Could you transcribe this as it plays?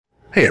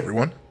Hey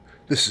everyone,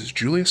 this is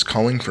Julius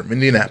calling from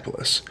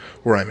Indianapolis,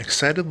 where I'm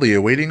excitedly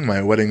awaiting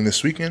my wedding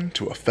this weekend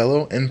to a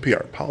fellow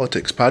NPR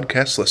Politics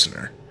podcast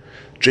listener.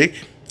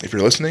 Jake, if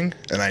you're listening,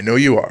 and I know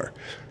you are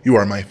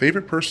my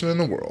favorite person in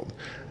the world,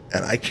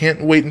 and I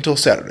can't wait until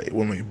Saturday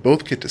when we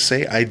both get to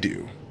say I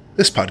do.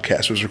 This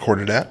podcast was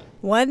recorded at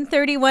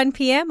 1:31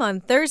 p.m.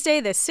 on Thursday,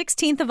 the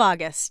 16th of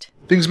August.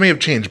 Things may have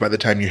changed by the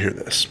time you hear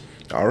this.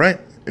 All right,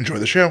 enjoy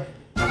the show.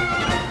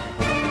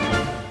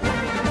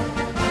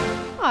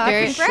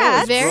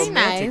 Congrats. Very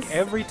nice.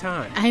 Every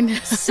time. I know.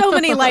 So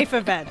many life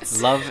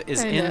events. Love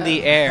is in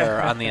the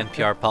air on the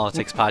NPR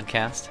Politics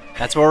podcast.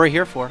 That's what we're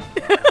here for.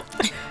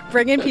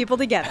 Bringing people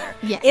together.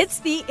 Yes. It's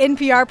the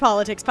NPR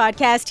Politics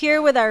Podcast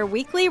here with our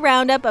weekly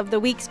roundup of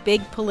the week's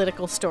big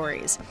political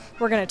stories.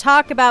 We're going to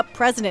talk about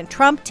President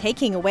Trump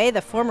taking away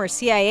the former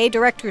CIA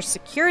director's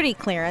security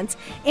clearance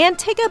and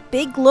take a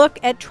big look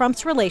at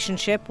Trump's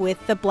relationship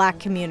with the black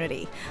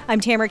community.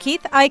 I'm Tamara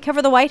Keith. I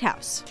cover the White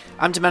House.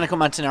 I'm Domenico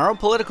Montanaro,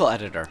 political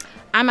editor.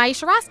 I'm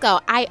Aisha Roscoe.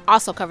 I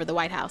also cover the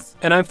White House.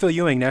 And I'm Phil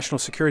Ewing, national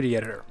security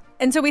editor.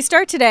 And so we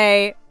start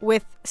today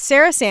with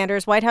Sarah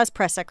Sanders, White House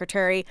press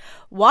secretary,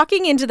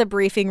 walking into the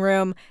briefing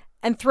room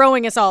and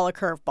throwing us all a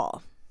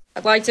curveball.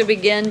 I'd like to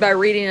begin by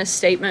reading a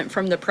statement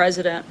from the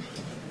president.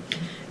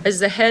 As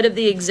the head of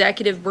the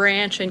executive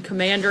branch and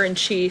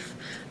commander-in-chief,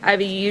 I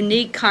have a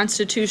unique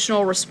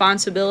constitutional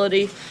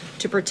responsibility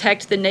to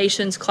protect the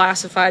nation's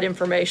classified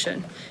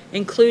information,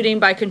 including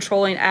by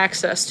controlling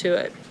access to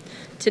it.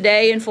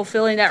 Today, in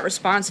fulfilling that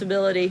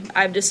responsibility,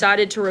 I've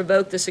decided to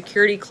revoke the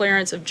security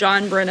clearance of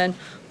John Brennan,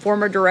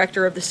 former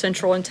director of the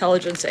Central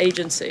Intelligence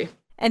Agency.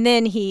 And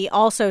then he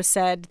also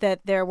said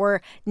that there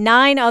were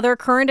 9 other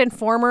current and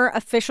former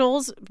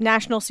officials,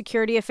 national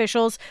security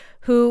officials,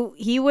 who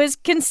he was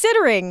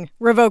considering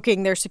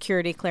revoking their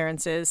security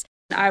clearances.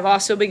 I've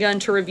also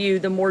begun to review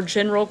the more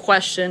general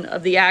question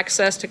of the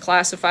access to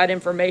classified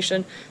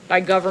information by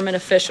government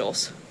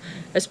officials.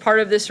 As part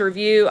of this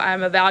review, I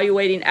am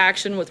evaluating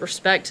action with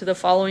respect to the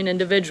following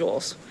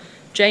individuals: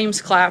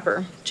 James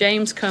Clapper,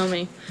 James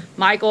Comey,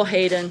 Michael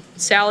Hayden,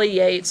 Sally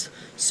Yates,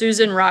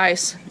 Susan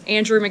Rice,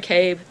 Andrew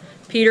McCabe,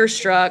 Peter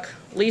Strzok,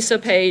 Lisa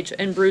Page,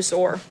 and Bruce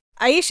Orr.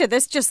 Aisha,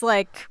 this just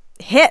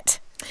hit.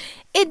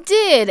 It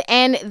did,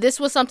 and this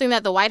was something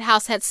that the White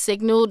House had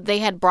signaled. They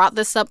had brought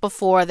this up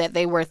before, that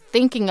they were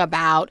thinking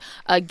about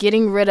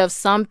getting rid of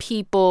some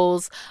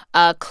people's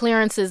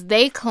clearances.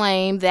 They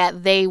claimed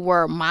that they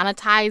were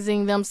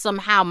monetizing them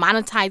somehow,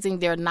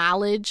 monetizing their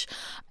knowledge,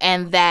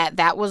 and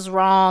that was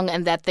wrong,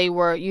 and that they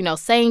were,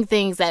 saying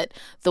things that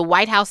the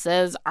White House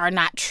says are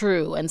not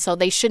true. And so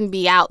they shouldn't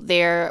be out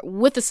there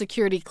with the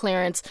security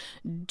clearance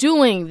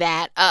doing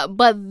that.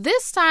 But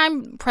this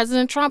time,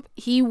 President Trump,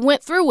 he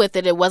went through with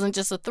it. It wasn't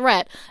just a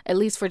threat, at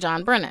least for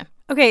John Brennan.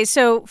 Okay,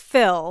 so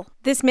Phil,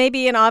 this may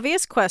be an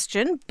obvious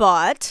question,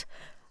 but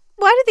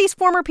why do these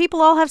former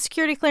people all have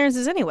security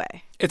clearances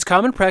anyway? It's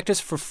common practice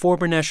for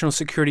former national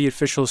security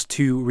officials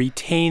to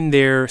retain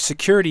their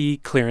security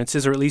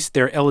clearances, or at least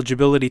their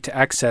eligibility to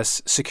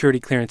access security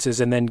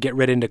clearances, and then get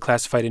read into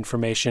classified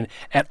information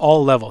at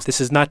all levels. This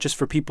is not just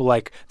for people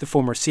like the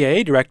former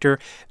CIA director.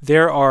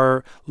 There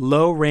are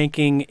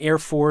low-ranking Air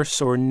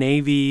Force or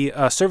Navy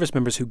service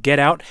members who get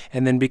out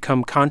and then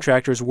become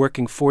contractors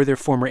working for their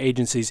former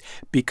agencies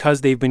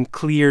because they've been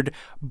cleared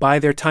by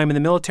their time in the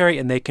military,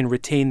 and they can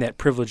retain that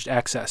privileged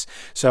access.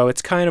 So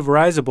it's kind of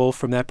risible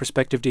from that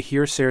perspective to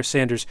hear Sarah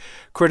Sanders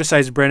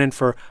criticized Brennan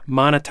for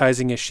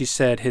monetizing, as she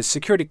said, his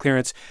security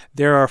clearance.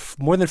 There are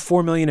more than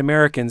 4 million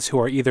Americans who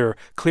are either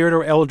cleared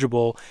or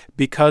eligible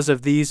because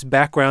of these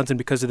backgrounds and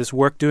because of this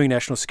work doing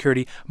national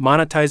security.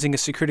 Monetizing a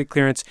security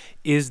clearance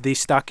is the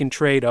stock in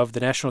trade of the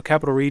National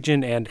Capital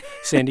Region and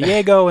San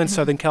Diego and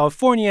Southern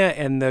California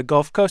and the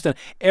Gulf Coast. And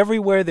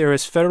everywhere there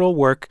is federal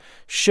work,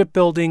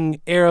 shipbuilding,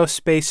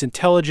 aerospace,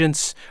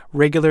 intelligence,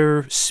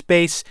 regular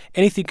space,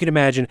 anything you can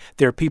imagine,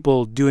 there are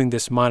people doing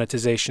this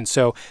monetization.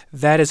 So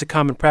that is a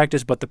common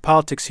practice, but the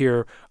politics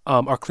here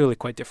are clearly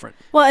quite different.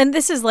 Well, and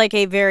this is like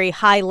a very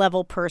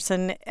high-level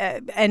person,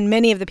 and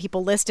many of the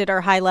people listed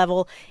are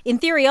high-level. In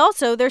theory,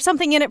 also, there's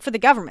something in it for the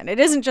government. It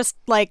isn't just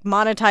like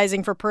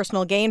monetizing for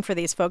personal gain for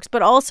these folks,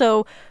 but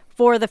also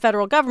for the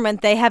federal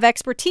government. They have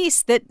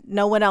expertise that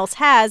no one else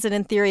has, and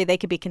in theory, they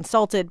could be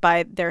consulted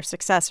by their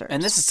successors.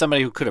 And this is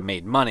somebody who could have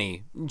made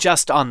money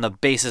just on the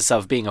basis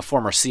of being a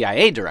former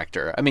CIA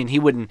director. I mean, he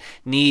wouldn't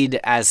need,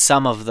 as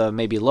some of the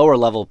maybe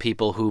lower-level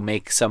people who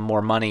make some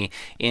more money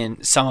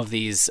in some of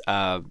these,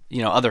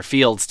 other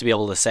fields, to be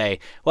able to say,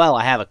 well,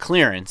 I have a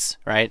clearance,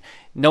 right?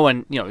 No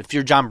one, if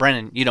you're John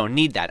Brennan, you don't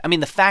need that. I mean,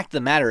 the fact of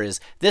the matter is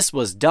this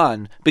was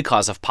done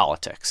because of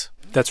politics.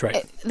 That's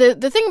right.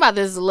 The thing about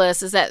this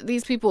list is that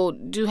these people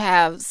do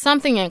have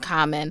something in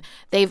common.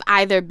 They've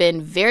either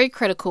been very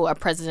critical of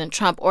President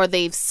Trump, or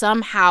they've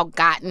somehow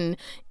gotten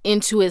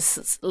into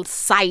his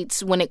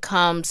sights when it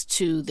comes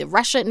to the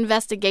Russia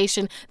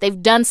investigation.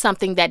 They've done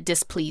something that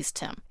displeased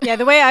him. Yeah,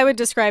 the way I would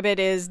describe it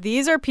is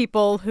these are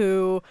people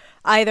who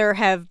either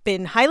have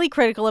been highly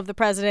critical of the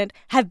president,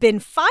 have been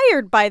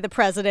fired by the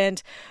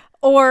president,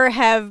 or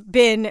have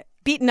been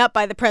beaten up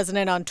by the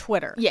president on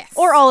Twitter. Yes.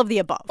 Or all of the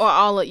above.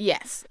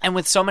 Yes. And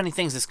with so many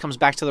things, this comes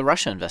back to the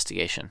Russia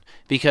investigation,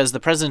 because the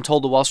president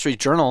told the Wall Street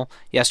Journal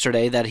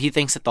yesterday that he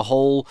thinks that the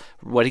whole,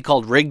 what he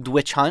called rigged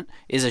witch hunt,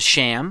 is a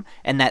sham,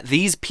 and that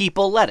these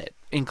people led it,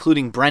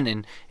 including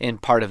Brennan in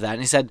part of that.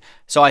 And he said,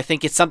 so I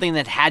think it's something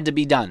that had to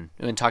be done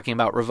when talking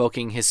about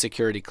revoking his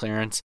security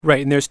clearance.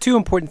 Right, and there's two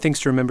important things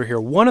to remember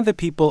here. One of the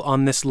people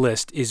on this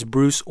list is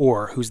Bruce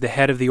Orr, who's the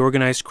head of the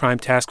Organized Crime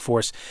Task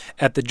Force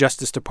at the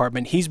Justice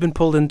Department. He's been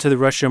pulled into the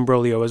Russia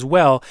imbroglio as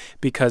well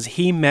because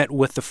he met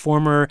with the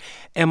former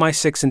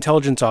MI6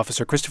 intelligence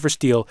officer, Christopher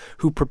Steele,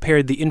 who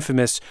prepared the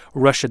infamous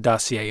Russia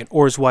dossier. And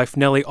Orr's wife,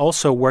 Nellie,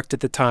 also worked at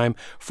the time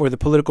for the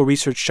political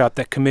research shop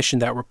that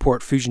commissioned that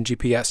report, Fusion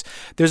GPS.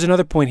 There's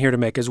another point here to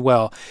make as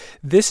well.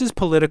 This is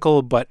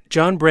political, but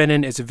John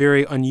Brennan is a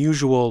very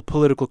unusual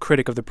political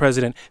critic of the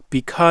president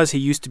because he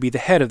used to be the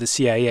head of the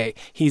CIA.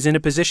 He's in a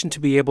position to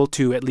be able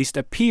to at least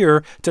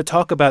appear to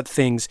talk about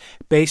things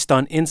based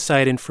on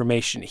inside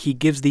information. He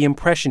gives the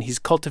impression he's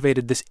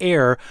cultivated this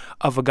air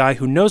of a guy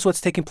who knows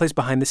what's taking place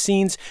behind the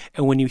scenes,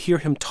 and when you hear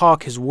him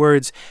talk, his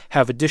words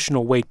have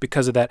additional weight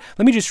because of that.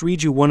 Let me just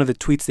read you one of the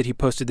tweets that he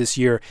posted this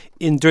year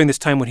during this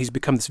time when he's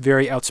become this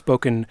very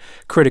outspoken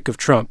critic of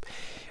Trump.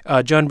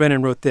 John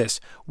Brennan wrote this: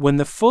 "When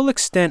the full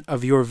extent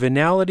of your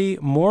venality,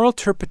 moral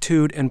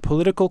turpitude, and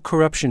political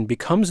corruption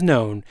becomes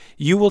known,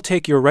 you will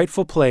take your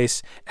rightful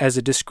place as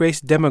a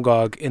disgraced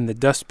demagogue in the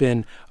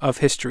dustbin of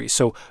history."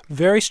 So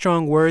very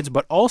strong words,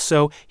 but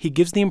also he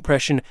gives the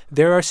impression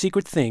there are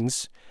secret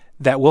things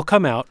that will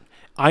come out.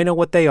 I know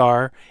what they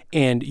are,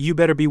 and you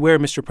better beware,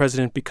 Mr.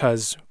 President,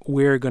 because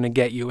we're going to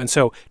get you. And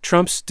so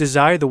Trump's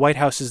desire, the White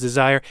House's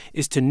desire,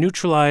 is to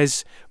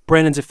neutralize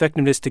Brennan's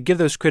effectiveness, to give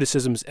those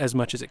criticisms as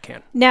much as it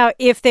can. Now,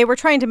 if they were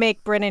trying to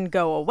make Brennan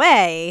go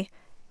away,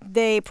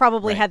 they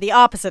probably had the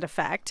opposite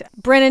effect.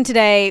 Brennan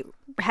today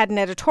had an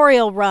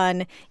editorial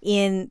run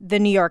in the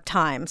New York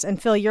Times. And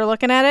Phil, you're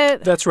looking at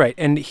it? That's right.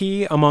 And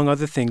he, among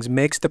other things,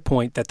 makes the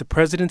point that the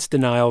president's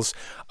denials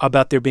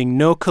about there being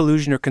no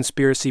collusion or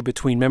conspiracy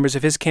between members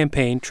of his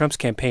campaign, Trump's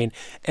campaign,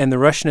 and the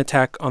Russian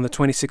attack on the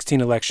 2016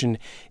 election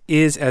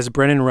is, as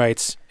Brennan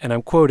writes, and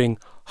I'm quoting,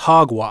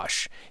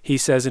 hogwash. He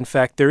says, in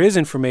fact, there is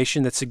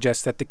information that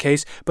suggests that the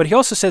case, but he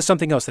also says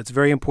something else that's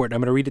very important. I'm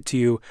going to read it to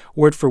you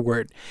word for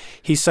word.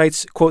 He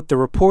cites, quote, "the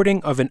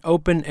reporting of an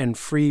open and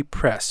free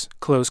press,"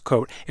 close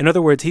quote. In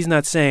other words, he's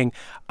not saying,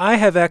 I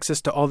have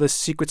access to all this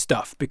secret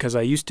stuff because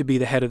I used to be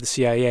the head of the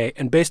CIA,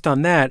 and based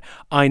on that,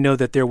 I know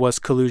that there was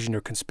collusion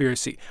or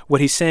conspiracy.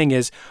 What he's saying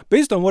is,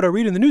 based on what I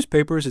read in the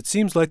newspapers, it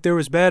seems like there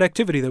was bad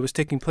activity that was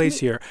taking place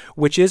here,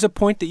 which is a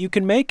point that you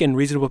can make, and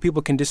reasonable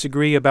people can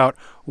disagree about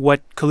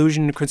what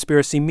collusion and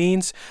conspiracy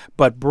means,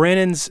 but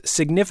Brennan's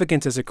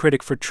significance as a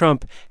critic for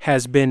Trump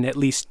has been at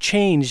least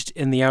changed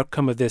in the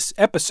outcome of this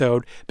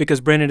episode,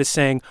 because Brennan is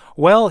saying,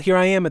 well, here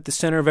I am at the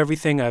center of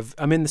everything.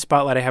 I'm in the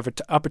spotlight. I have an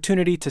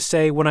opportunity to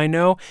say what I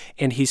know,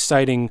 and he's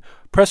citing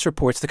press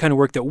reports, the kind of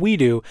work that we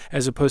do,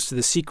 as opposed to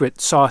the secret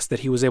sauce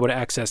that he was able to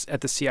access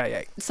at the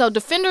CIA. So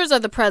defenders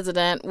of the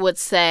president would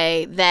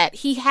say that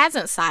he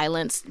hasn't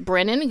silenced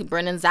Brennan.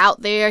 Brennan's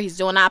out there. He's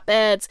doing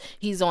op-eds.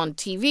 He's on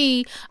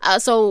TV.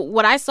 So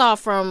what I saw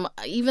from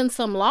even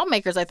some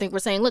lawmakers, I think, were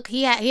saying, look,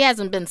 he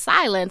hasn't been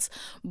silenced,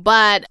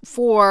 but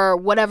for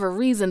whatever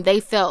reason, they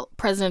felt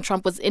President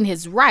Trump was in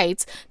his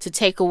rights to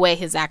take away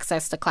his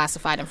access to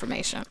classified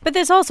information. But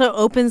this also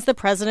opens the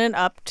president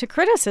up to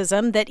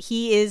criticism that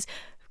he is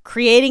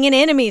creating an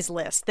enemies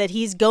list, that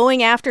he's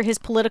going after his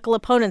political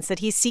opponents, that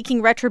he's seeking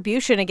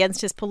retribution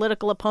against his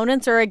political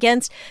opponents or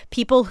against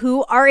people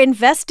who are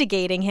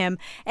investigating him.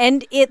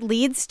 And it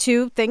leads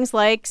to things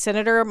like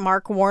Senator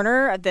Mark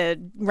Warner,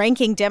 the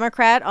ranking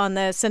Democrat on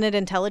the Senate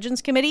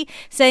Intelligence Committee,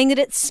 saying that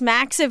it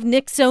smacks of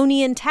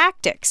Nixonian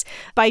tactics.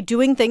 By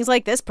doing things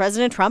like this,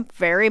 President Trump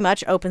very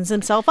much opens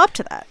himself up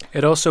to that.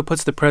 It also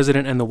puts the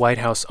president and the White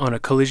House on a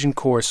collision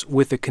course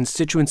with a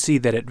constituency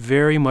that it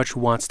very much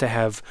wants to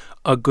have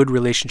a good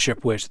relationship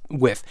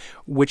with,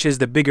 which is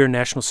the bigger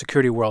national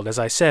security world. As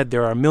I said,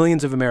 there are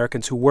millions of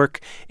Americans who work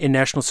in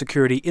national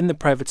security in the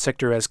private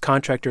sector as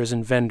contractors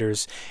and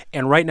vendors.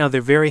 And right now, they're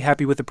very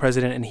happy with the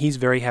president, and he's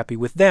very happy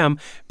with them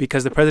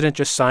because the president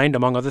just signed,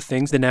 among other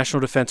things, the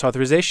National Defense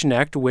Authorization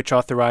Act, which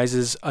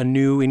authorizes a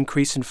new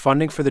increase in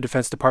funding for the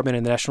Defense Department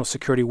and the national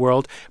security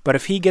world. But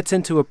if he gets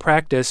into a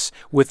practice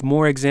with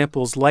more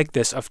examples like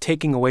this of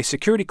taking away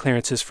security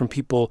clearances from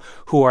people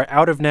who are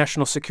out of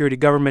national security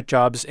government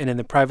jobs and in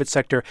the private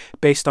sector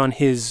based on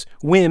his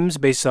whims,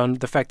 based on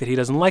the fact that he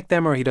doesn't like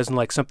them or he doesn't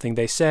like something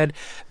they said,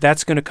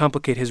 that's going to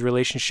complicate his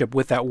relationship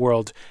with that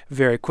world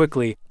very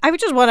quickly. I would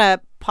just want to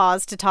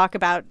pause to talk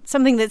about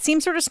something that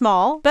seems sort of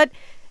small, but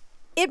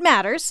it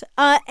matters,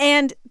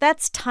 and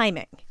that's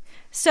timing.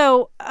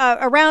 So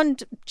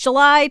around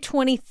July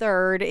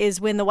 23rd is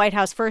when the White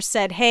House first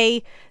said,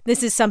 hey,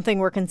 this is something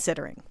we're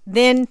considering.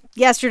 Then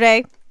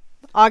yesterday,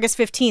 August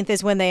 15th,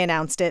 is when they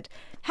announced it.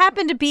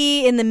 Happened to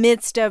be in the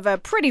midst of a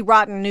pretty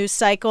rotten news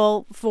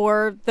cycle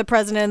for the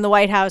president and the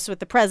White House, with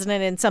the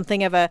president in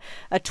something of a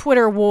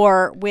Twitter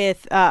war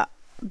with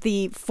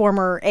the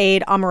former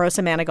aide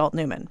Omarosa Manigault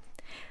Newman.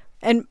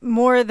 And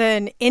more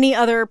than any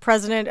other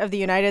president of the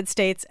United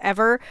States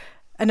ever,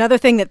 another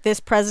thing that this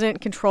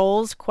president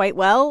controls quite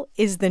well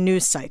is the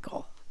news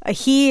cycle.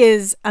 He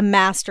is a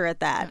master at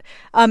that.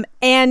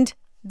 And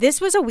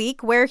this was a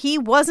week where he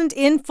wasn't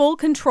in full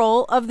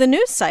control of the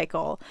news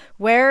cycle,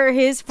 where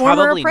his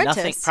former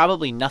apprentice...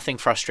 Probably nothing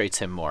frustrates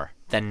him more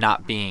than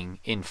not being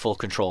in full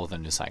control of the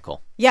news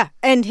cycle. Yeah,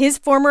 and his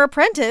former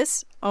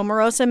apprentice,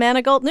 Omarosa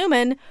Manigault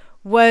Newman,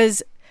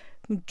 was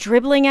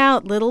dribbling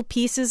out little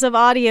pieces of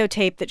audio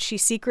tape that she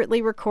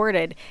secretly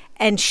recorded,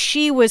 and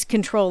she was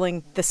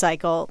controlling the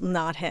cycle,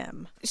 not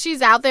him.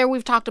 She's out there.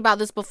 We've talked about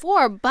this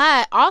before,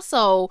 but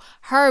also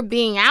her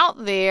being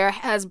out there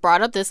has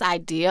brought up this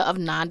idea of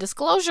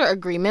non-disclosure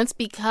agreements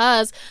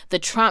because the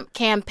Trump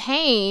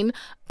campaign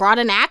brought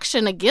an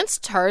action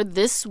against her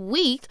this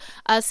week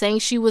saying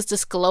she was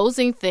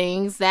disclosing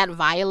things that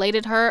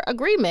violated her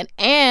agreement.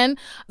 And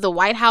the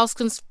White House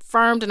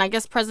confirmed, and I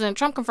guess President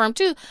Trump confirmed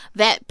too,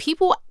 that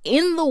people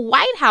in the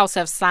White House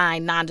have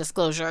signed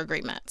non-disclosure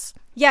agreements.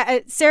 Yeah,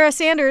 Sarah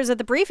Sanders at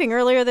the briefing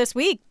earlier this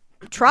week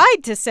tried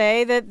to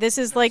say that this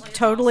is like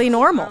totally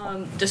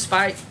normal.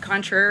 Despite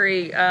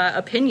contrary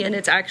opinion,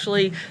 it's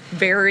actually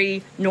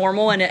very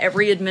normal, and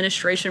every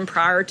administration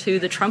prior to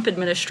the Trump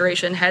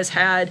administration has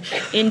had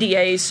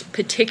NDAs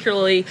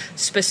particularly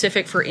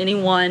specific for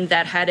anyone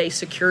that had a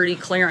security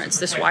clearance.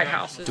 This White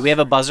House. Do we have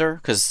a buzzer?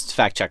 Because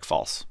fact check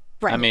false.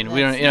 Right. I mean, we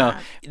don't,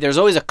 there's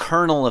always a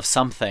kernel of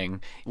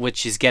something which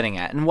she's getting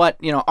at. And what,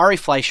 Ari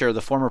Fleischer,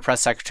 the former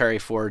press secretary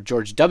for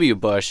George W.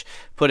 Bush,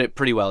 put it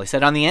pretty well. He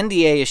said, on the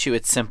NDA issue,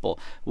 it's simple.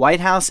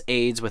 White House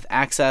aides with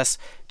access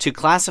to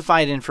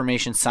classified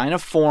information sign a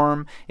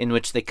form in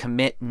which they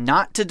commit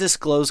not to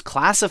disclose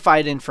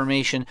classified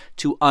information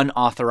to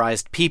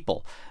unauthorized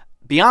people.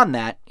 Beyond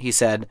that, he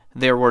said,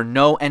 there were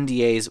no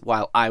NDAs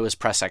while I was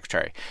press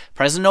secretary.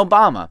 President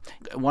Obama,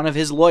 one of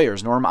his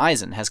lawyers, Norm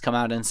Eisen, has come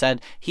out and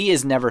said he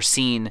has never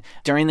seen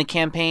during the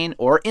campaign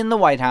or in the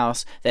White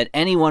House that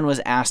anyone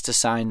was asked to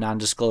sign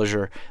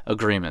non-disclosure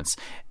agreements.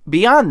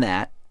 Beyond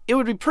that, it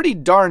would be pretty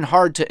darn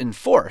hard to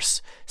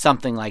enforce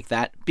something like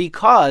that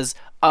because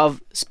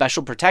of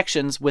special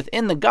protections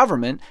within the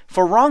government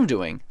for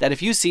wrongdoing. That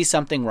if you see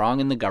something wrong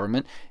in the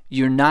government,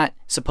 you're not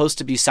supposed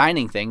to be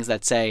signing things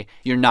that say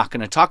you're not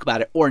going to talk about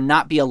it or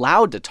not be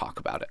allowed to talk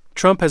about it.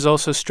 Trump has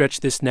also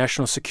stretched this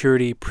national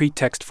security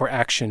pretext for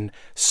action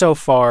so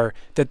far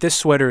that this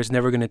sweater is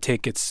never going to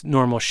take its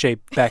normal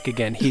shape back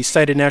again. He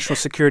cited national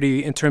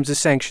security in terms of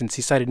sanctions.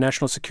 He cited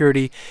national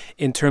security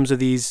in terms of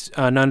these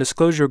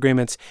non-disclosure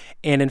agreements.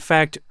 And in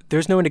fact,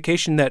 there's no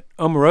indication that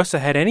Omarosa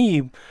had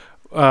any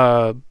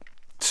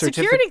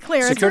security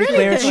clearance. Security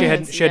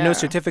clearance. She had no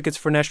certificates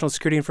for national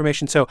security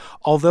information. So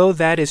although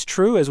that is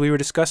true, as we were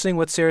discussing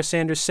what Sarah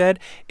Sanders said,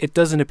 it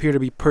doesn't appear to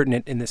be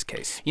pertinent in this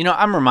case.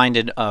 I'm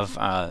reminded of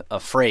a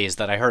phrase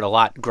that I heard a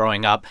lot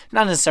growing up,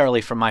 not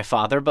necessarily from my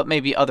father, but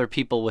maybe other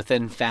people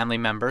within family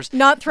members.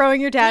 Not throwing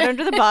your dad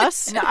under the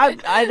bus. No,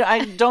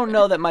 I don't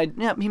know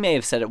that he may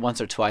have said it once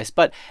or twice,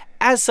 but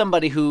as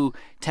somebody who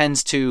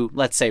tends to,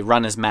 let's say,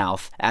 run his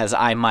mouth, as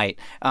I might,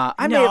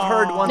 I may have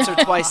heard once or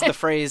twice the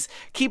phrase,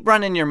 keep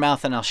running your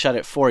mouth and I'll shut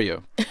it for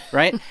you,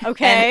 right?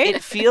 Okay.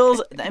 And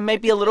it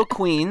might be a little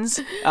Queens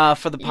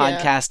for the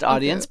podcast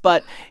audience,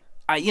 but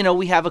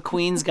we have a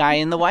Queens guy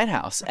in the White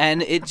House,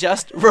 and it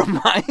just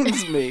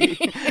reminds me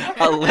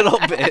a little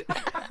bit.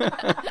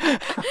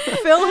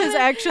 Phil has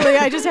actually,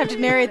 I just have to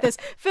narrate this,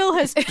 Phil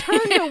has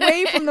turned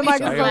away from the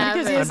microphone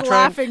because he is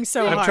laughing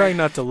so hard. I'm trying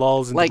not to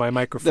lulls into my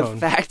microphone.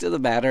 The fact of the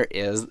matter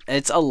is,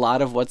 it's a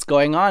lot of what's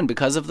going on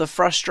because of the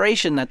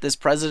frustration that this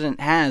president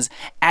has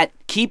at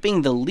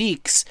keeping the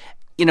leaks,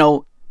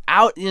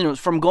 out,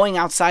 from going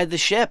outside the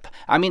ship.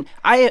 I mean,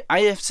 I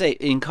have to say,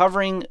 in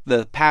covering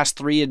the past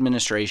 3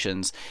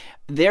 administrations,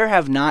 there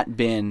have not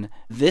been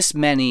this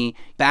many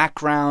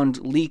background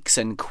leaks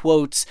and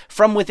quotes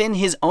from within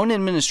his own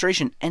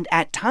administration, and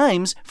at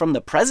times from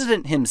the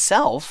president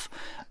himself,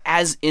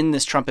 as in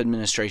this Trump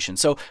administration.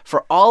 So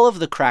for all of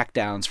the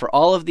crackdowns, for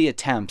all of the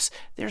attempts,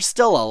 there's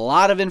still a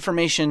lot of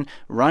information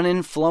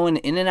flowing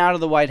in and out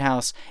of the White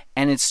House,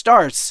 and it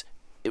starts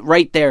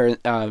right there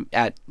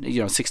at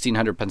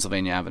 1600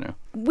 Pennsylvania Avenue.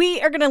 We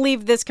are going to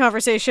leave this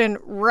conversation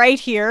right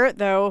here,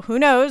 though who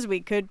knows, we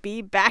could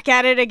be back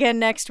at it again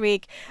next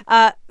week.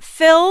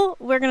 Phil,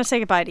 we're going to say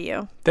goodbye to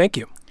you. Thank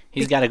you.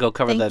 He's got to go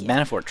cover the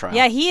Manafort trial.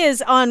 Yeah, he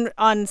is on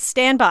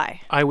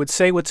standby. I would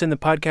say what's in the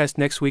podcast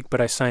next week,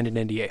 but I signed an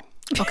NDA.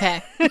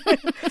 Okay.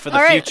 For the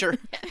future.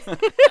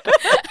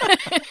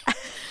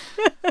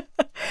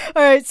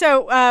 All right,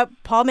 so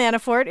Paul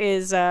Manafort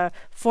is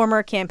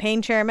former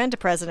campaign chairman to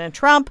President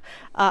Trump,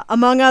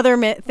 among other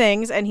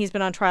things, and he's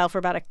been on trial for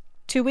about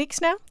 2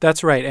 weeks now?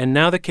 That's right, and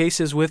now the case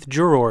is with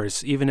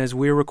jurors. Even as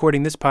we're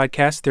recording this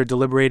podcast, they're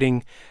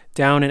deliberating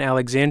down in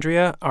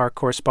Alexandria. Our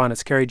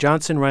correspondents Carrie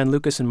Johnson, Ryan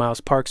Lucas, and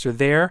Miles Parks are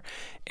there,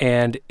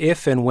 and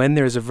if and when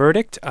there's a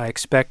verdict, I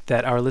expect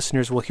that our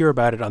listeners will hear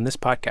about it on this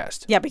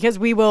podcast. Yeah, because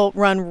we will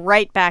run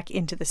right back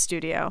into the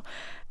studio.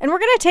 And we're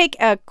going to take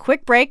a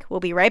quick break. We'll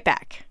be right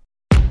back.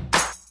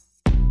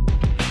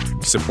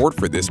 Support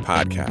for this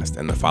podcast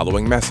and the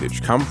following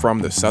message come from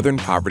the Southern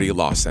Poverty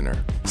Law Center.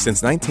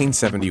 Since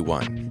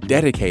 1971,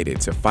 dedicated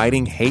to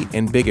fighting hate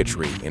and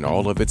bigotry in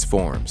all of its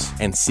forms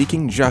and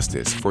seeking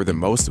justice for the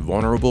most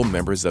vulnerable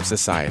members of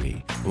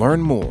society.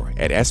 Learn more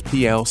at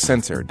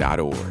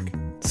splcenter.org.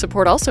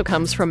 Support also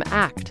comes from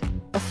ACT,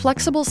 a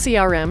flexible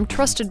CRM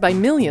trusted by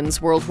millions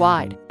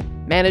worldwide.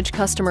 Manage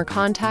customer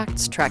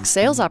contacts, track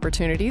sales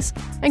opportunities,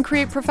 and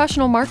create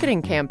professional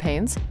marketing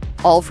campaigns,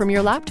 all from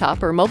your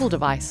laptop or mobile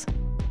device.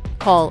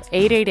 Call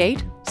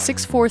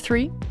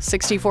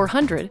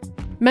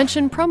 888-643-6400,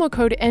 mention promo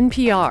code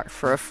NPR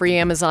for a free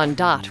Amazon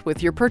Dot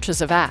with your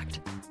purchase of ACT,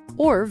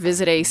 or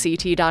visit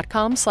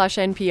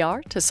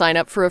act.com/NPR to sign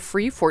up for a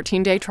free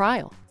 14-day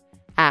trial.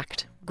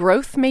 ACT,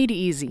 growth made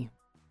easy.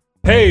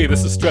 Hey,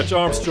 this is Stretch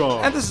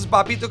Armstrong. And this is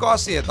Bobito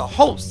Garcia, the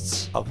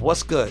hosts of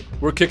What's Good.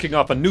 We're kicking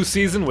off a new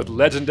season with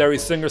legendary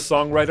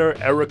singer-songwriter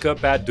Erykah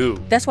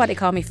Badu. That's why they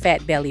call me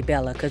Fat Belly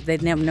Bella, because they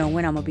never know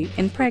when I'm going to be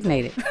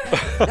impregnated.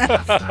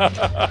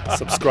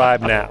 Subscribe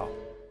now.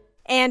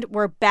 And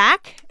we're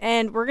back,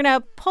 and we're going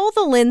to pull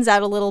the lens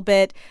out a little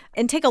bit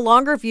and take a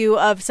longer view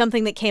of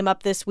something that came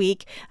up this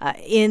week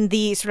in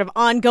the sort of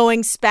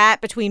ongoing spat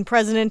between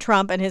President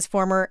Trump and his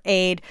former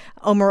aide,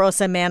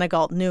 Omarosa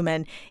Manigault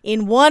Newman.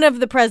 In one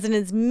of the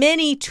president's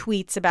many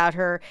tweets about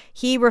her,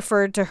 he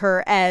referred to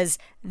her as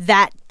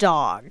that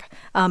dog.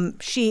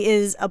 She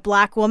is a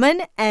black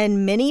woman,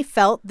 and many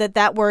felt that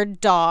that word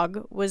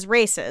dog was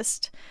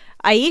racist.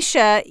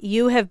 Aisha,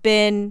 you have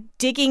been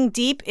digging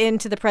deep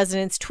into the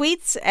president's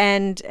tweets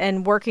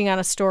and working on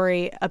a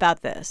story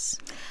about this.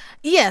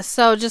 Yes,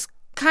 so just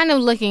kind of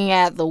looking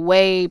at the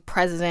way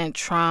President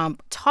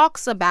Trump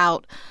talks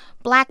about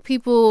Black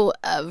people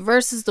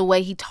versus the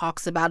way he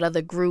talks about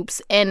other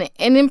groups. And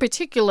in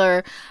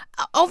particular,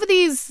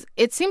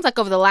 it seems like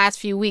over the last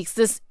few weeks,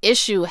 this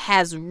issue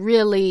has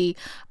really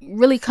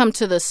come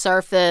to the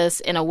surface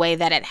in a way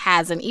that it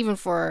hasn't, even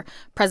for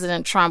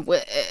President Trump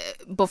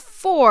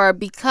before,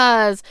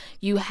 because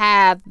you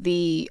have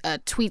the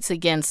tweets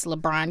against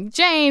LeBron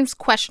James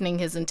questioning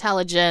his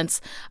intelligence,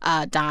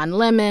 Don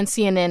Lemon,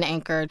 CNN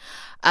anchored.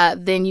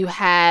 Then you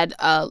had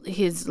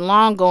his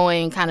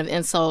long-going kind of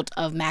insult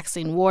of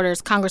Maxine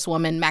Waters,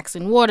 Congresswoman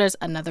Maxine Waters,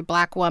 another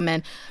black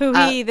woman. Who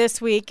he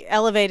this week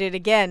elevated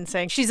again,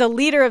 saying she's a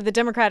leader of the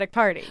Democratic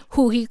Party.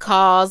 Who he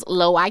calls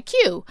low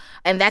IQ.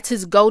 And that's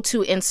his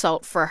go-to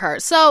insult for her.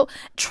 So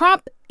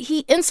Trump,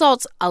 he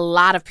insults a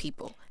lot of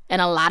people in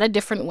a lot of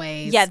different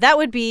ways. Yeah, that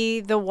would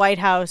be the White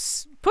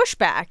House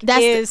pushback.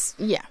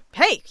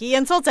 Hey, he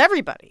insults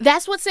everybody.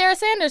 That's what Sarah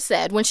Sanders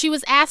said when she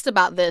was asked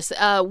about this.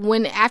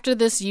 After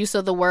this use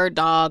of the word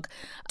dog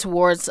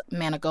towards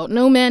Manigault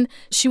Newman,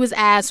 she was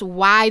asked,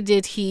 why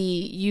did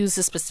he use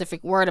a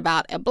specific word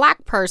about a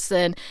black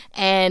person?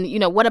 And,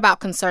 what about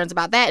concerns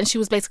about that? And she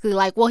was basically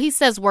like, well, he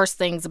says worse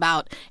things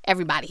about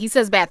everybody. He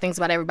says bad things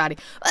about everybody.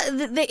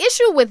 The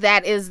issue with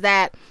that is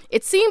that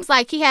it seems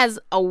like he has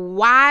a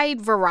wide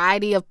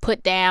variety of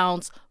put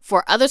downs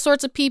for other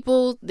sorts of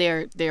people.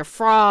 They're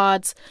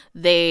frauds.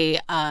 They,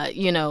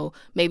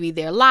 maybe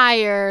they're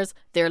liars.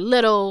 They're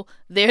little.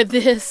 They're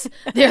this.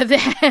 They're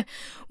that.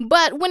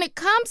 But when it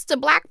comes to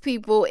black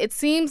people, it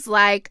seems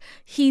like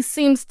he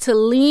seems to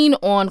lean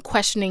on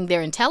questioning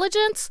their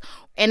intelligence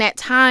and at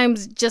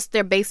times just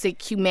their basic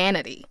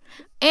humanity.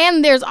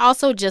 And there's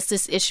also just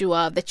this issue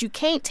of that you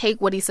can't take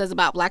what he says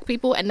about black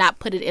people and not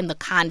put it in the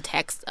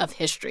context of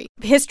history.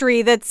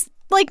 History that's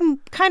like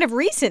kind of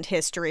recent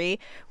history,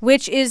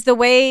 which is the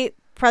way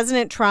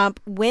President Trump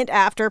went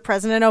after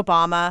President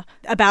Obama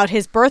about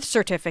his birth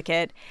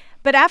certificate.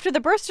 But after the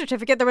birth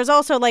certificate, there was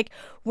also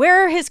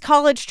where are his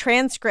college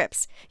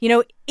transcripts?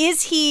 Did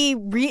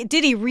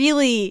he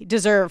really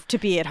deserve to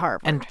be at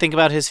Harvard? And think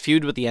about his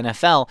feud with the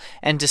NFL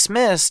and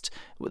dismissed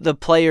the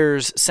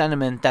players'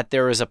 sentiment that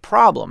there is a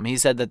problem. He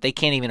said that they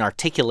can't even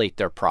articulate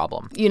their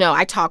problem.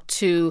 I talked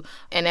to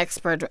an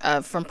expert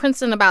from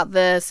Princeton about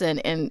this,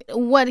 and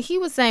what he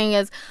was saying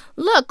is,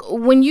 look,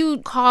 when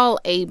you call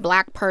a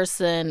black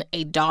person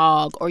a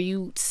dog or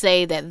you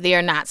say that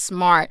they're not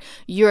smart,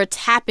 you're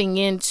tapping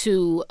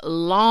into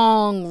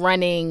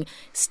long-running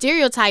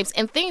stereotypes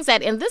and things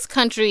that in this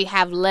country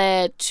have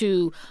led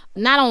to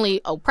not only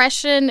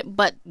oppression,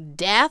 but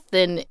death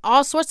and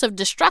all sorts of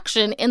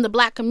destruction in the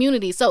black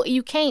community. So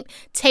you can't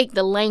take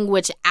the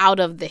language out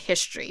of the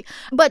history.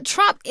 But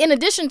Trump, in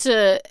addition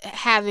to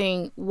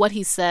having what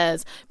he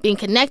says being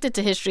connected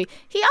to history,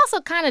 he also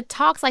kind of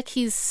talks like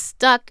he's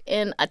stuck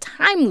in a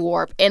time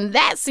warp. And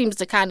that seems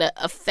to kind of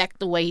affect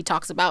the way he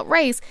talks about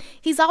race.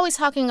 He's always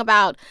talking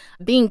about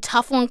being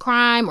tough on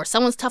crime, or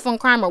someone's tough on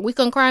crime or weak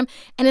on crime.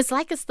 And it's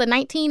like it's the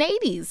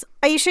 1980s.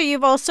 Aisha,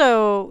 you've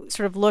also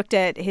sort of looked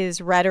at his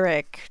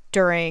rhetoric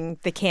during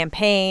the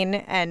campaign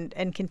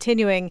and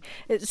continuing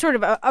sort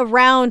of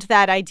around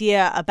that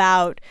idea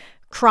about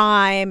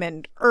crime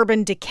and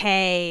urban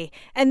decay.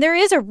 And there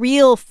is a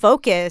real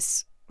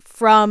focus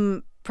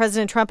from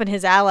President Trump and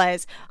his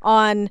allies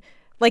on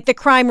the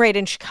crime rate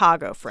in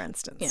Chicago, for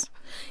instance. Yeah.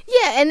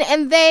 Yeah,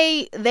 and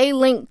they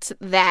linked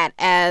that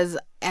as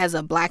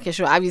a Black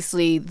issue.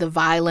 Obviously, the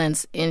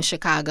violence in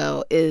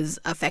Chicago is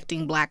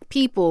affecting Black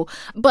people,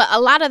 but a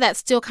lot of that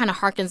still kind of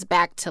harkens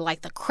back to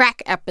like the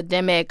crack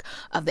epidemic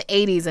of the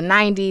 80s and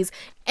 90s.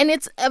 And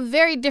it's a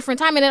very different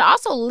time. And it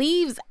also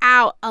leaves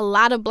out a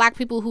lot of Black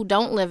people who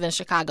don't live in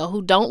Chicago,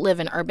 who don't live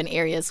in urban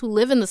areas, who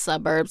live in the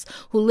suburbs,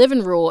 who live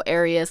in rural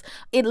areas.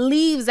 It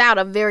leaves out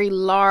a very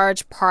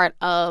large part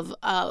of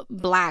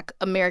Black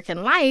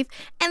American life.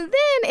 And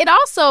then it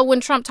also, when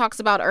Trump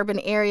talks about urban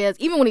areas,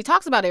 even when he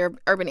talks about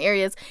urban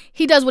areas,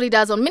 he does what he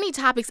does on many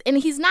topics, and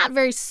he's not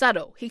very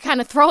subtle. He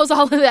kind of throws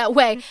all of that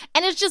way.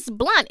 And it's just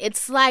blunt.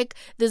 It's like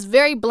this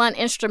very blunt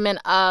instrument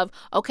of,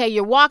 okay,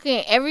 you're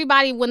walking,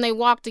 everybody, when they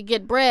walk to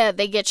get bread,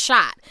 they get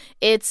shot.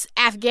 It's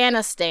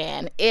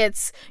Afghanistan.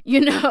 It's,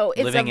 it's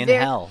living in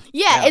hell.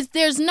 Yeah,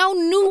 there's no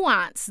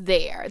nuance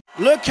there.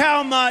 Look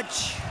how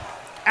much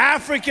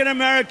African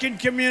American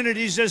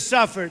communities have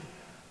suffered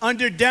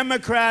under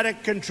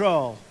Democratic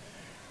control.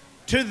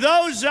 To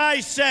those I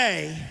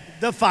say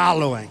the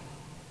following: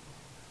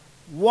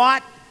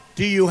 what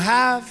do you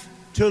have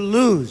to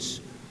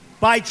lose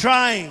by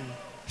trying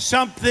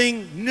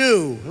something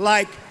new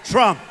like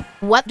Trump?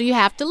 What do you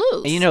have to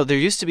lose? And, there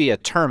used to be a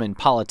term in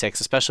politics,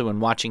 especially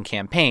when watching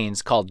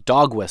campaigns, called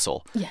dog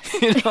whistle. Yes.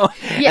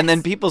 Yes. And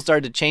then people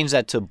started to change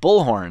that to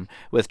bullhorn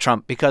with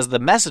Trump because the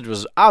message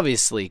was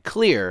obviously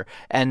clear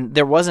and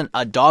there wasn't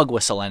a dog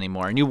whistle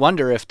anymore. And you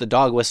wonder if the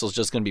dog whistle is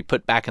just going to be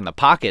put back in the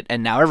pocket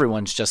and now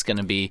everyone's just going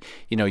to be,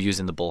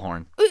 using the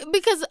bullhorn.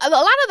 Because a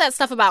lot of that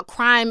stuff about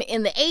crime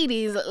in the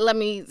 80s, let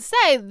me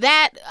say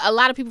that a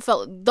lot of people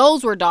felt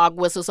those were dog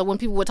whistles. So when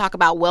people would talk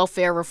about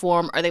welfare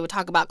reform or they would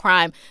talk about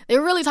crime, they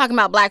were really talking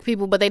about Black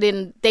people, but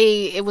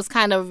it was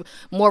kind of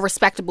more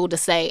respectable to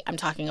say, I'm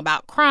talking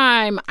about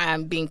crime,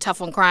 I'm being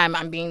tough on crime,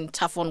 I'm being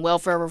tough on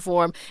welfare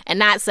reform, and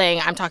not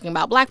saying I'm talking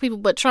about Black people.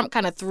 But Trump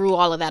kind of threw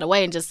all of that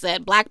away and just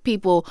said, Black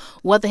people,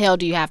 what the hell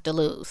do you have to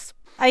lose?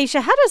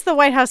 Aisha, how does the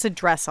White House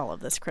address all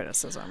of this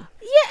criticism?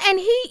 Yeah, and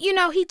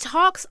he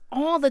talks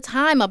all the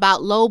time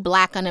about low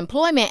Black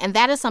unemployment, and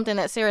that is something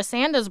that Sarah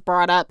Sanders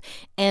brought up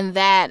in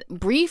that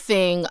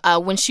briefing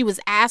when she was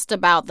asked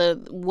about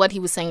what he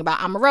was saying about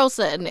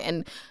Omarosa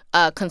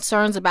and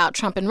concerns about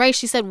Trump and race.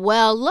 She said,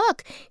 well,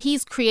 look,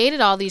 he's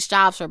created all these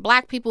jobs for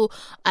Black people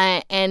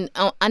and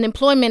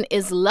unemployment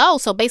is low.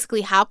 So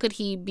basically, how could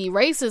he be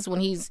racist when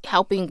he's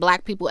helping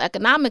Black people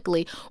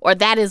economically? Or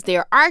that is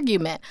their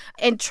argument.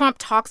 And Trump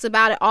talks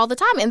about it all the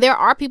time. And there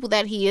are people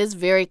that he is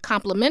very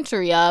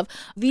complimentary of.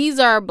 These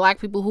are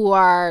Black people who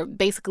are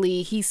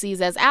basically he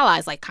sees as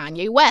allies, like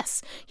Kanye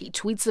West. He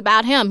tweets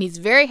about him. He's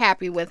very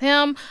happy with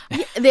him.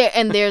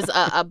 There's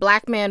a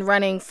Black man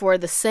running for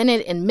the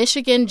Senate in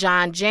Michigan,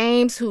 John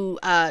James, who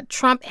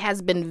Trump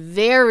has been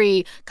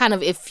very kind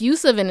of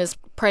effusive in his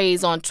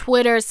praise on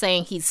Twitter,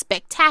 saying he's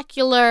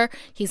spectacular,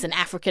 he's an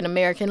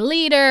African-American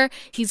leader,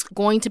 he's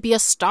going to be a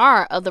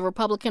star of the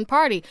Republican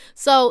Party.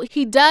 So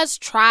he does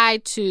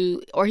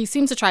he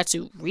seems to try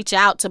to reach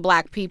out to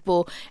Black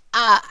people.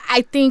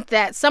 I think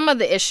that some of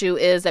the issue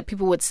is that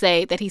people would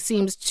say that he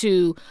seems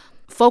to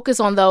focus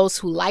on those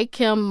who like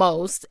him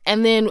most,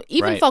 and then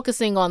even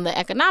focusing on the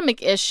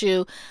economic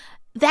issue,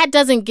 that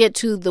doesn't get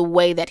to the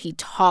way that he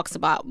talks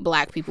about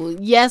Black people.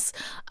 Yes,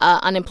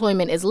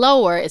 unemployment is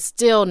lower. It's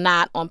still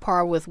not on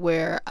par with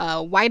where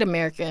white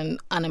American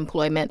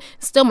unemployment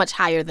is still much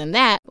higher than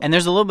that. And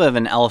there's a little bit of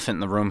an elephant in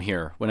the room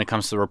here when it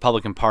comes to the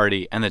Republican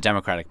Party and the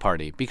Democratic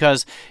Party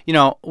because,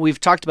 we've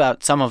talked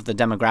about some of the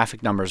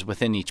demographic numbers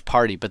within each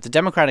party, but the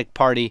Democratic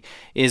Party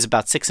is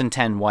about 6 in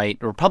 10 white.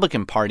 The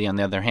Republican Party, on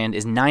the other hand,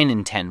 is 9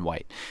 in 10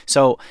 white.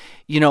 So,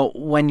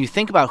 when you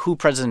think about who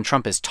President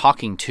Trump is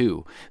talking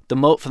to,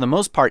 for the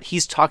most part,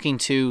 he's talking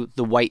to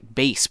the white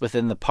base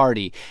within the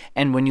party.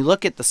 And when you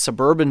look at the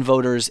suburban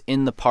voters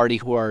in the party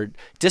who are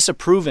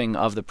disapproving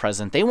of the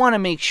president, they want to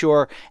make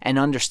sure and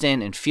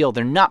understand and feel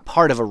they're not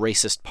part of a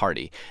racist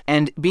party.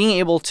 And being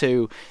able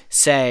to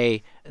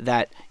say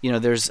that,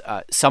 there's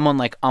someone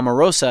like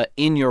Omarosa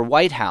in your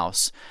White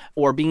House,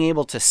 or being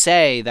able to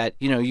say that,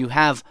 you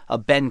have a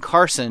Ben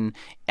Carson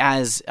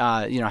as,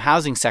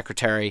 housing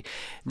secretary,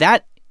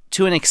 that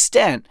to an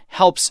extent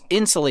helps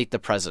insulate the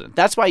president.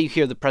 That's why you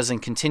hear the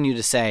president continue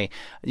to say,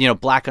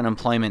 Black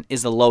unemployment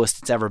is the lowest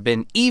it's ever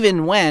been,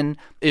 even when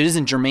it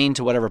isn't germane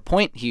to whatever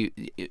point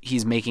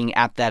he's making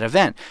at that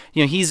event.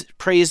 He's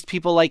praised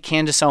people like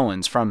Candace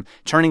Owens from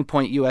Turning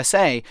Point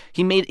USA.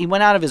 He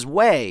went out of his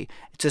way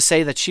to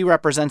say that she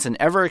represents an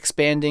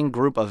ever-expanding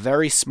group of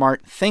very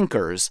smart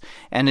thinkers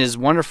and is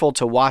wonderful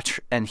to watch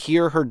and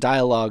hear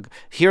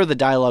the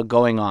dialogue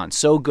going on.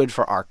 So good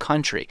for our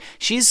country.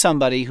 She's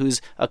somebody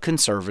who's a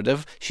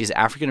conservative. She's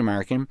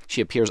African-American. She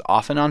appears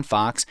often on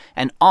Fox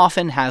and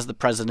often has the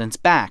president's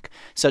back.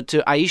 So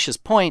to Aisha's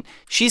point,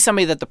 she's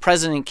somebody that the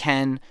president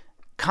can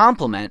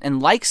compliment and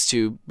likes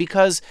to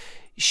because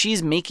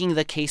she's making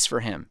the case for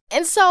him.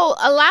 And so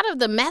a lot of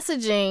the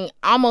messaging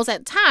almost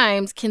at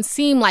times can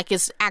seem like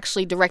it's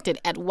actually directed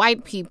at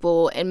white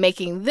people and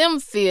making them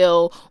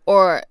feel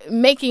or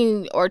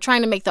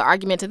trying to make the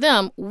argument to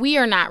them, we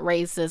are not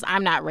racist,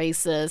 I'm not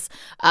racist,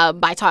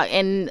 by talking,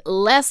 and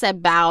less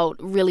about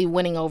really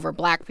winning over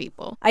black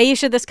people.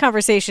 Aisha, this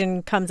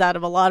conversation comes out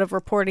of a lot of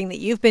reporting that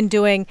you've been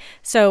doing.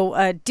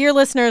 So, dear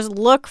listeners,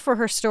 look for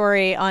her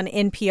story on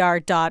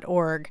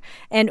npr.org.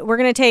 And we're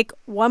going to take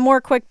one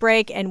more quick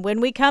break. And when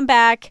we come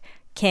back,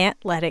 can't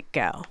let it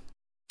go.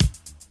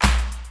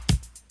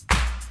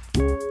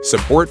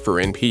 Support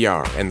for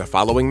NPR and the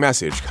following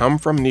message come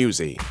from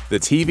Newsy, the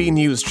TV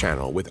news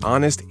channel with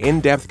honest,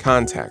 in-depth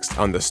context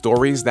on the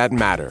stories that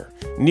matter.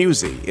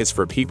 Newsy is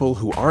for people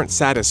who aren't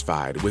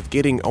satisfied with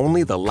getting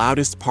only the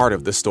loudest part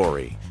of the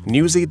story.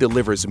 Newsy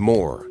delivers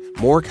more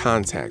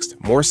context,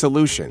 more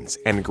solutions,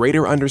 and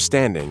greater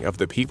understanding of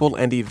the people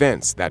and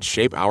events that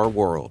shape our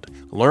world.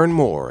 Learn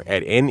more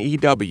at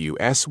newsy.com/watch.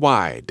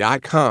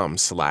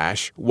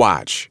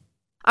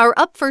 Our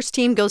Up First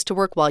team goes to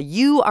work while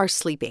you are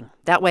sleeping.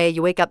 That way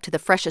you wake up to the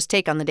freshest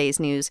take on the day's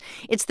news.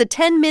 It's the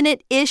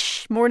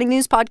 10-minute-ish morning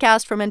news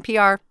podcast from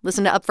NPR.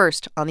 Listen to Up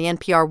First on the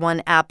NPR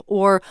One app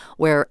or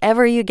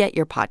wherever you get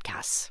your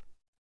podcasts.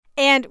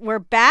 And we're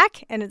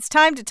back, and it's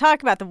time to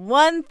talk about the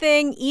one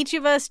thing each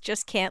of us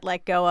just can't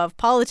let go of,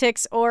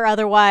 politics or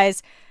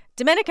otherwise.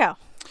 Domenico.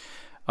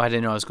 Oh, I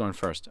didn't know I was going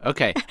first.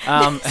 Okay.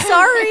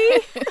 Sorry.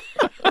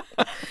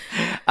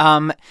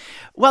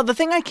 Well, the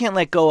thing I can't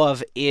let go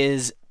of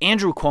is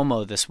Andrew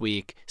Cuomo this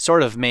week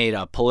sort of made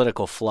a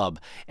political flub,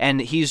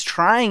 and he's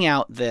trying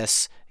out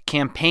this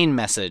campaign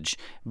message,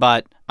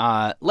 but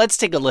let's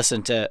take a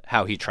listen to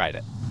how he tried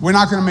it. We're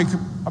not going to make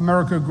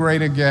America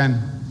great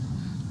again.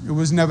 It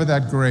was never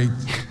that great.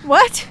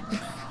 What?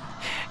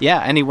 Yeah,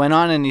 and he went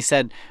on and he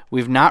said,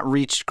 "We've not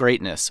reached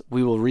greatness.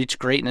 We will reach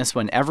greatness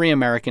when every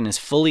American is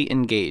fully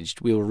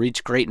engaged. We will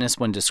reach greatness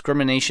when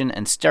discrimination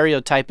and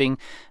stereotyping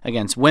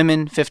against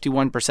women,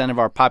 51% of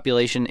our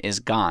population, is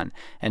gone,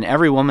 and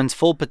every woman's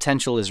full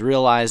potential is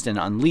realized and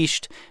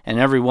unleashed, and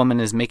every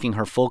woman is making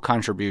her full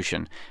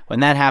contribution.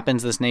 When that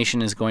happens, this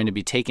nation is going to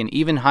be taken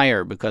even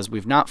higher because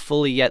we've not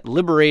fully yet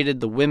liberated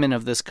the women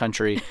of this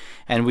country,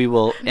 and we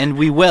will,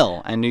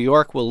 and New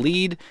York will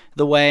lead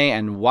the way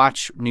and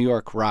watch New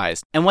York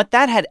rise." And what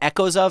that had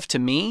echoes of to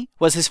me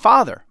was his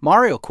father,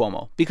 Mario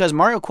Cuomo, because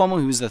Mario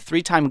Cuomo, who was the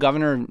three-time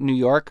governor of New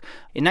York,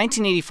 in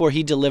 1984,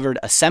 he delivered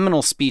a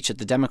seminal speech at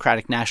the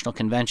Democratic National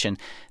Convention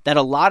that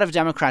a lot of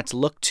Democrats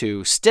look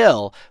to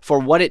still for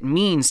what it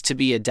means to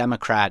be a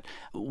Democrat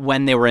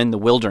when they were in the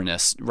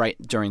wilderness right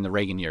during the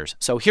Reagan years.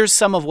 So here's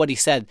some of what he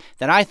said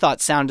that I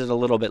thought sounded a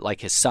little bit like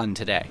his son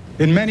today.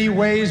 In many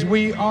ways,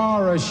 we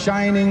are a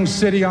shining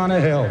city on a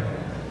hill.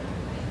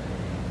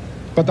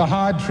 But the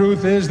hard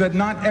truth is that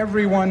not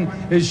everyone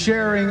is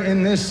sharing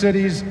in this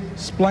city's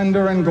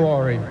splendor and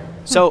glory.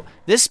 So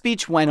this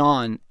speech went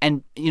on,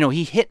 and,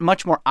 he hit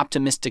much more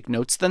optimistic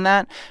notes than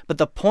that. But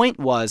the point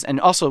was,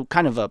 and also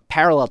kind of a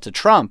parallel to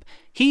Trump,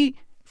 he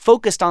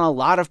focused on a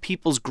lot of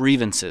people's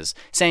grievances,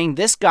 saying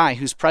this guy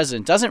who's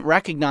president doesn't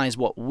recognize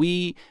what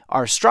we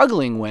are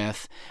struggling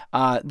with.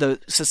 The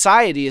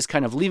society is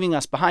kind of leaving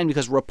us behind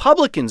because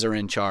Republicans are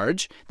in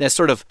charge. That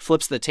sort of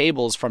flips the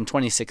tables from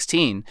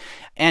 2016.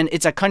 And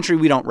it's a country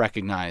we don't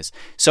recognize.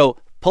 So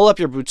pull up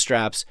your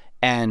bootstraps,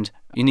 and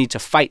you need to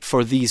fight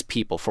for these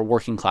people, for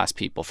working class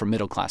people, for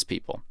middle class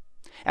people.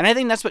 And I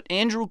think that's what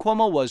Andrew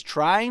Cuomo was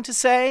trying to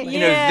say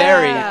in a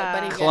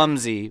very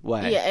clumsy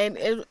way. Yeah,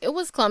 it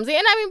was clumsy.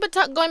 And but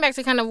going back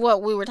to kind of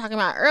what we were talking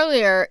about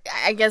earlier,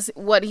 I guess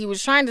what he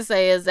was trying to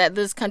say is that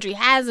this country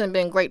hasn't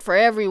been great for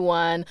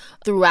everyone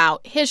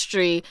throughout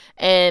history.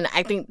 And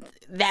I think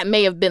that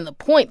may have been the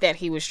point that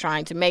he was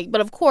trying to make.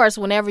 But of course,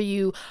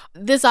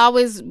 this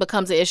always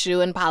becomes an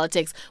issue in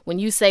politics. When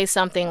you say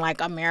something like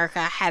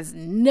America has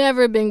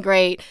never been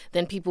great,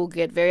 then people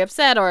get very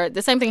upset. Or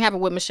the same thing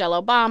happened with Michelle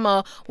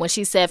Obama when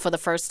she said, "For the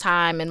first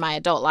time in my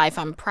adult life,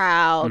 I'm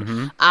proud."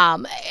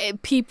 Mm-hmm.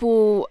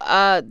 People,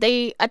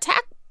 they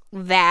attack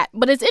that.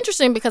 But it's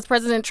interesting because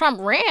President Trump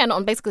ran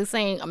on basically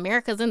saying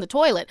America's in the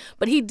toilet.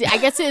 But I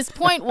guess his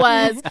point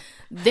was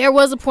there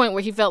was a point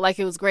where he felt like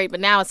it was great, but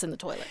now it's in the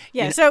toilet.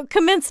 Yeah, so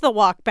commence the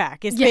walk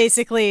back is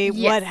basically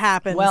what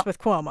happens with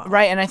Cuomo.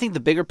 Right, and I think the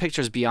bigger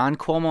picture is beyond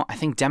Cuomo. I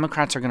think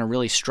Democrats are going to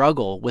really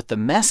struggle with the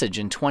message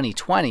in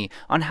 2020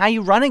 on how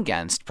you run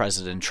against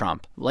President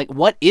Trump. Like,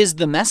 what is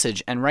the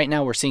message? And right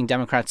now we're seeing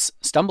Democrats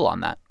stumble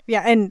on that.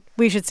 Yeah, and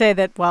we should say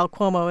that while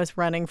Cuomo is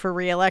running for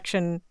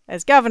re-election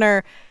as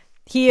governor,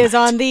 he is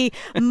on the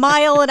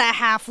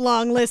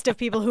mile-and-a-half-long list of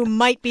people who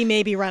might be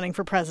maybe running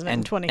for president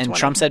in 2020. And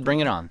Trump said, bring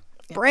it on.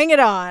 Bring it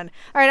on.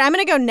 All right, I'm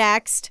going to go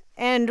next.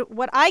 And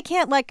what I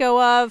can't let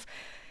go of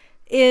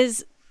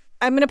is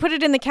I'm going to put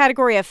it in the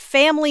category of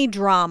family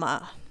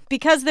drama.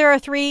 Because there are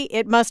three,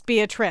 it must be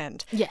a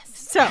trend. Yes.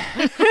 So.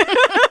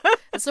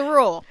 It's a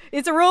rule.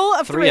 It's a rule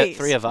of threes.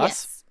 Three of us?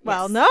 Yes.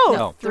 Well,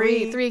 no.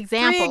 Three examples.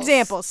 Three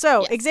examples.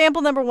 So,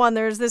 example number one,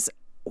 there's this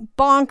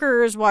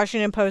bonkers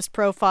Washington Post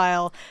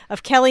profile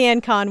of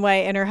Kellyanne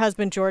Conway and her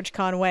husband, George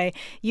Conway.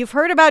 You've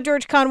heard about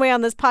George Conway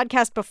on this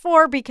podcast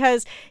before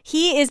because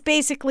he is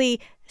basically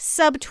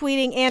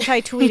subtweeting,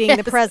 anti-tweeting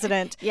the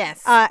president.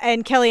 Yes.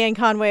 And Kellyanne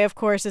Conway, of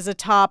course, is a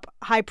top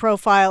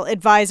high-profile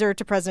advisor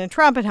to President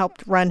Trump and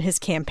helped run his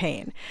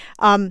campaign.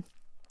 The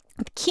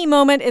key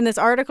moment in this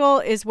article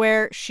is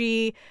where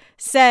she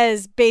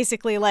says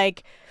basically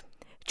like,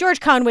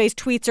 George Conway's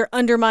tweets are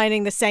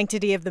undermining the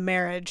sanctity of the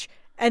marriage,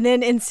 and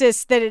then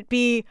insists that it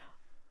be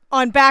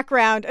on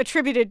background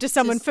attributed to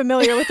someone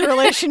familiar with the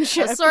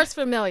relationship. A source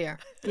familiar.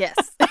 Yes.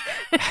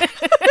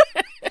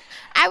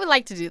 I would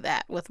like to do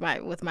that with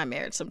my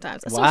marriage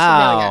sometimes. A source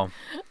familiar.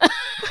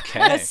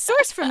 Okay. A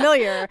source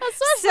familiar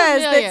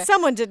says that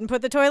someone didn't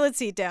put the toilet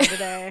seat down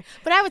today.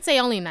 But I would say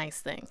only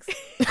nice things.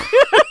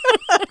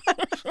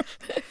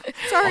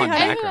 Sorry, on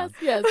honey. background.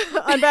 Yes.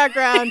 On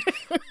background.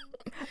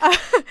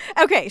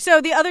 Okay, so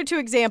the other two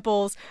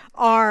examples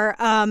are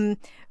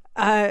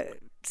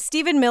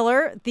Stephen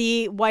Miller,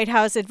 the White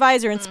House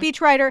advisor and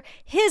speechwriter.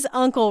 His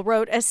uncle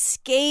wrote a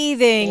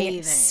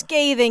scathing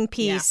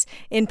piece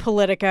in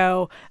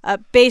Politico,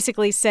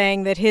 basically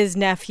saying that his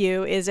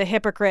nephew is a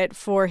hypocrite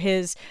for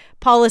his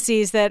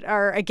policies that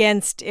are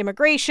against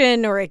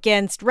immigration or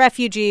against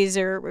refugees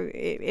or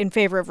in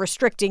favor of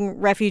restricting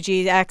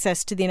refugee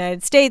access to the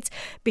United States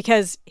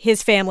because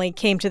his family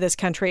came to this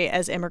country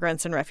as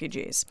immigrants and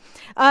refugees.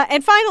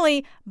 And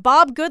finally,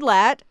 Bob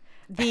Goodlatte,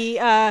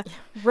 the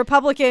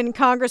Republican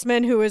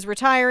congressman who is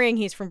retiring.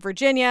 He's from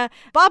Virginia.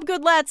 Bob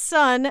Goodlatte's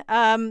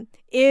son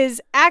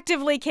is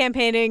actively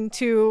campaigning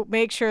to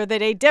make sure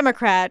that a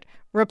Democrat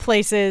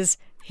replaces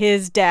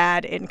his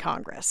dad in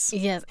Congress.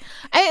 Yes.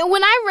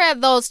 When I read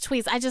those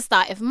tweets, I just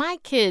thought, if my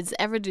kids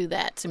ever do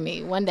that to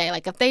me one day,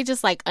 like if they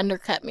just like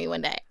undercut me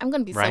one day, I'm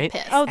going to be so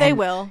pissed. Oh, they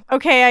will.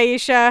 Okay,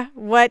 Aisha,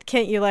 what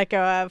can't you let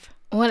go of?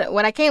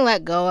 What I can't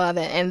let go of,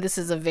 and this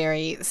is a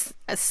very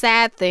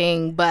sad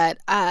thing, but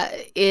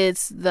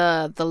it's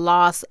the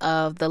loss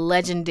of the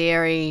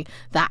legendary,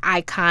 the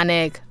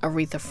iconic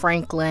Aretha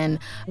Franklin.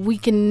 We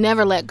can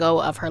never let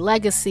go of her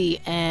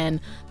legacy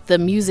and the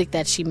music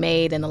that she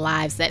made and the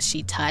lives that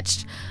she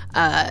touched.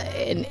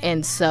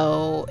 And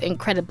so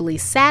incredibly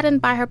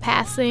saddened by her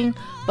passing,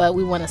 but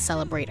we want to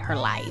celebrate her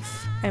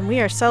life. And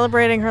we are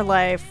celebrating her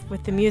life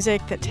with the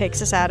music that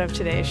takes us out of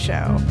today's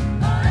show.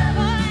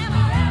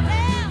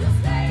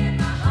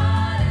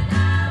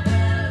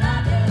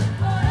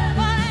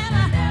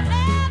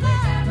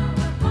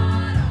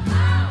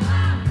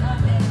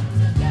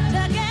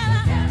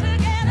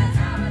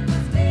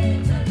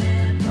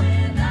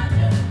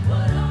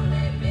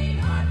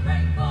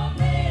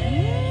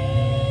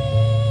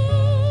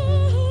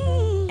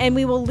 And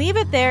we will leave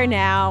it there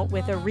now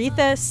with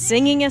Aretha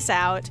singing us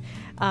out.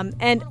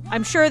 And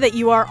I'm sure that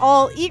you are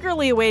all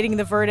eagerly awaiting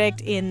the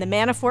verdict in the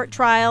Manafort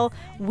trial.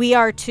 We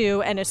are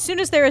too. And as soon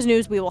as there is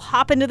news, we will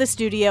hop into the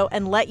studio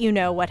and let you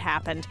know what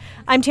happened.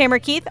 I'm Tamara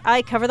Keith.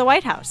 I cover the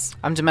White House.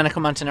 I'm Domenico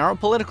Montanaro,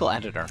 political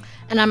editor.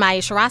 And I'm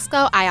Aisha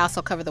Roscoe. I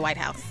also cover the White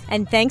House.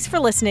 And thanks for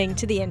listening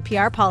to the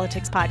NPR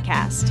Politics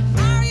Podcast.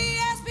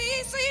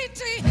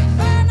 R-E-S-P-C-T,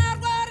 find out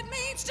what it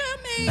means to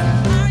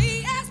me.